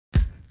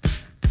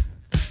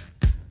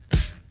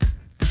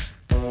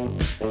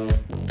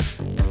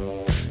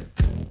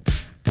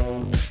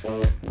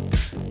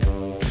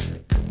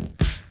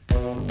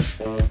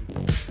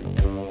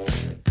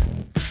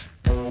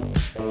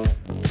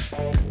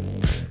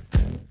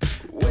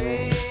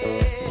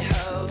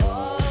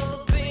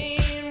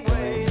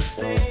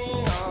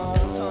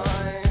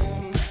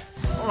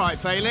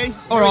Fayley.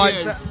 All right,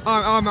 so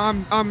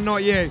I'm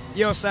not you.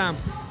 You're Sam.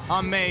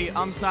 I'm me.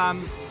 I'm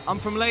Sam. I'm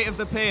from late of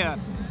the Pier.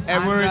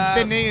 And we're in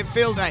Sydney at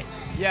Field Day.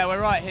 Yeah, we're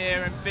right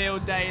here in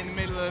Field Day in the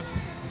middle of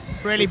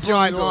really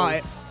bright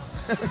light.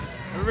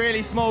 A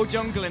really small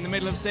jungle in the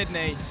middle of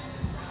Sydney,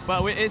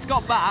 but it's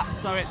got bats,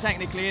 so it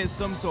technically is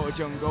some sort of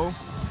jungle,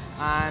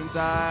 and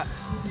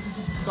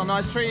it's got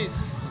nice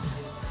trees.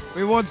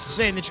 We wanted to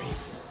sit in the tree,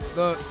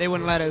 but they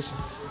wouldn't let us.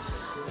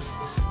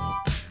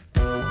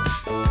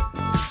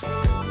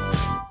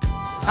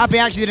 Happy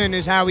accident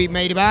is how we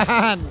made a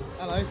band.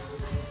 Hello.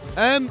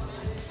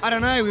 I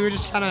don't know, we were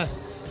just kind of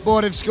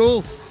bored of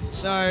school,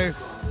 so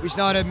we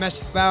started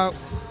messing about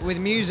with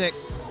music,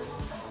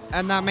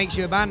 and that makes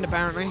you a band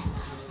apparently.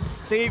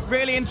 The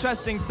really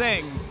interesting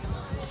thing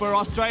for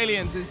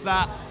Australians is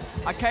that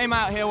I came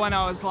out here when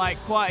I was like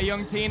quite a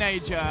young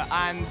teenager,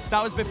 and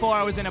that was before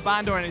I was in a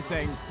band or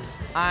anything,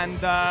 and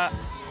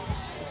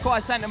it's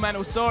quite a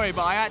sentimental story,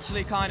 but I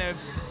actually kind of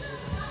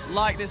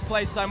like this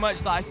place so much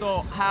that I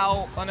thought,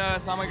 how on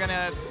earth am I going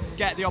to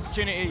get the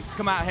opportunity to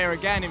come out here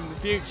again in the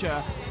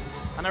future?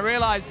 And I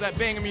realised that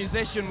being a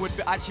musician would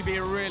actually be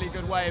a really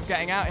good way of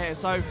getting out here.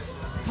 So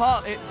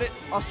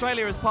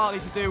Australia is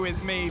partly to do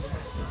with me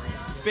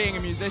being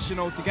a musician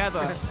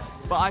altogether,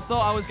 but I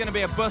thought I was going to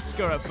be a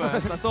busker at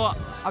first. I thought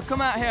I'll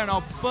come out here and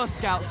I'll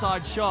busk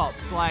outside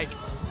shops, like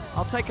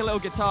I'll take a little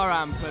guitar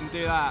amp and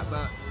do that,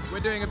 but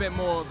we're doing a bit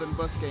more than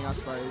busking, I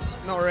suppose.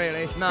 Not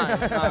really. No,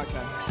 oh,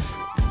 okay.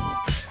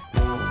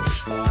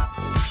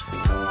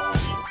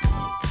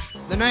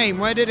 The name,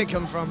 where did it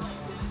come from?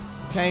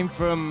 Came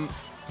from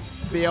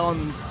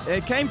beyond.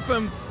 It came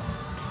from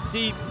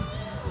deep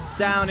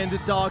down in the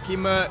darky,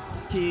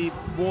 murky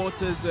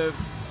waters of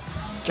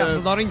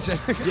Castle Donington.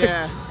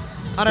 Yeah.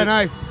 I don't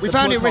know. We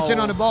found it written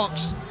on a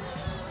box.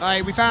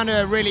 We found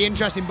a really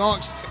interesting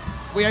box.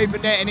 We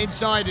opened it and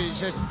inside it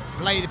says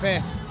Lay the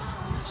Pier.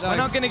 So we're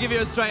not going to give you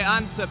a straight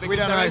answer because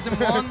there isn't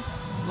one.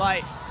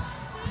 Like,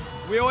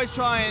 we always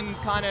try and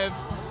kind of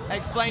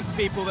explain to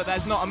people that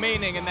there's not a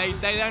meaning, and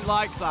they don't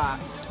like that.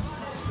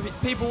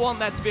 People want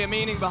there to be a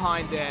meaning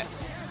behind it,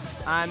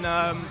 and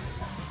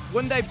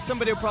one day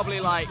somebody will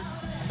probably like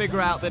figure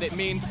out that it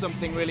means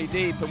something really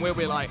deep, and we'll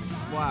be like,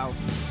 wow.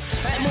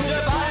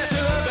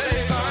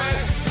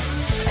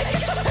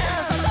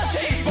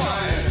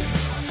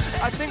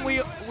 I think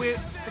we're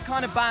the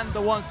kind of band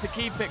that wants to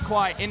keep it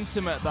quite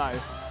intimate though.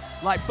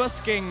 Like,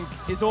 busking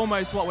is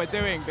almost what we're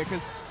doing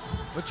because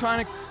we're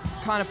trying to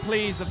kind of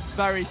please a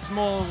very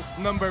small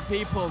number of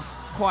people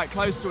quite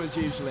close to us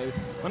usually.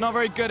 We're not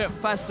very good at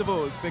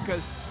festivals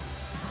because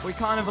we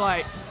kind of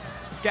like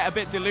get a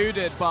bit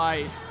deluded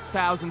by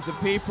thousands of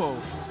people.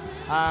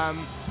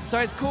 So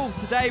it's cool.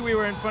 Today we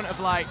were in front of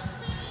like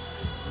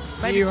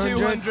maybe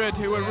 200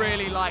 who were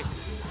really like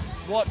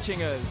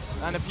watching us,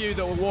 and a few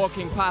that were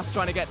walking past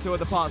trying to get to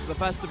other parts of the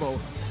festival,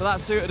 but that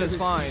suited us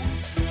fine.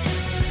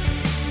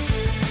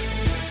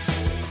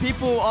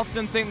 People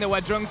often think that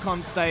we're drunk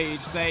on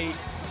stage. They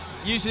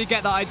usually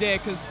get that idea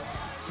because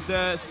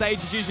the stage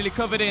is usually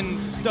covered in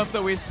stuff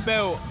that we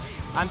spilt,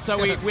 and so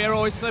we're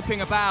always slipping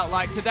about.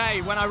 Like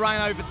today, when I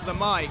ran over to the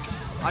mic,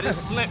 I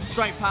just slipped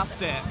straight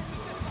past it,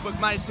 but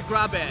managed to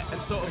grab it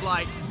and sort of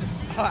like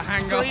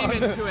scream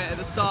into it at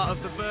the start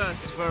of the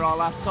verse for our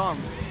last song.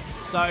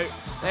 So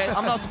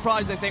I'm not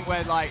surprised they think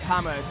we're like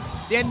hammered.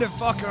 The end of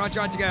Fucker, I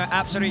tried to go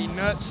absolutely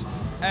nuts,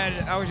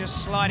 and I was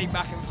just sliding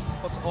back and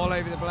forth all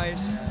over the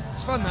place.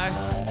 It's fun though.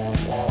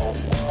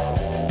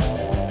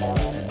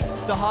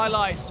 The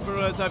highlights for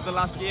us over the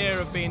last year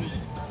have been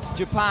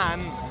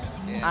Japan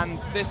and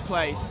this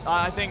place.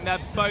 I think they're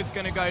both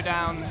going to go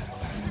down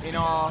in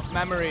our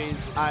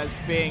memories as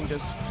being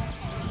just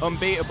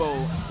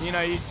unbeatable. You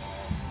know,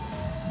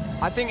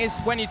 I think it's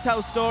when you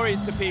tell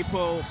stories to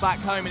people back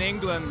home in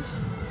England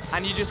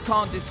and you just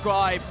can't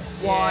describe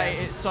why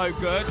it's so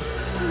good.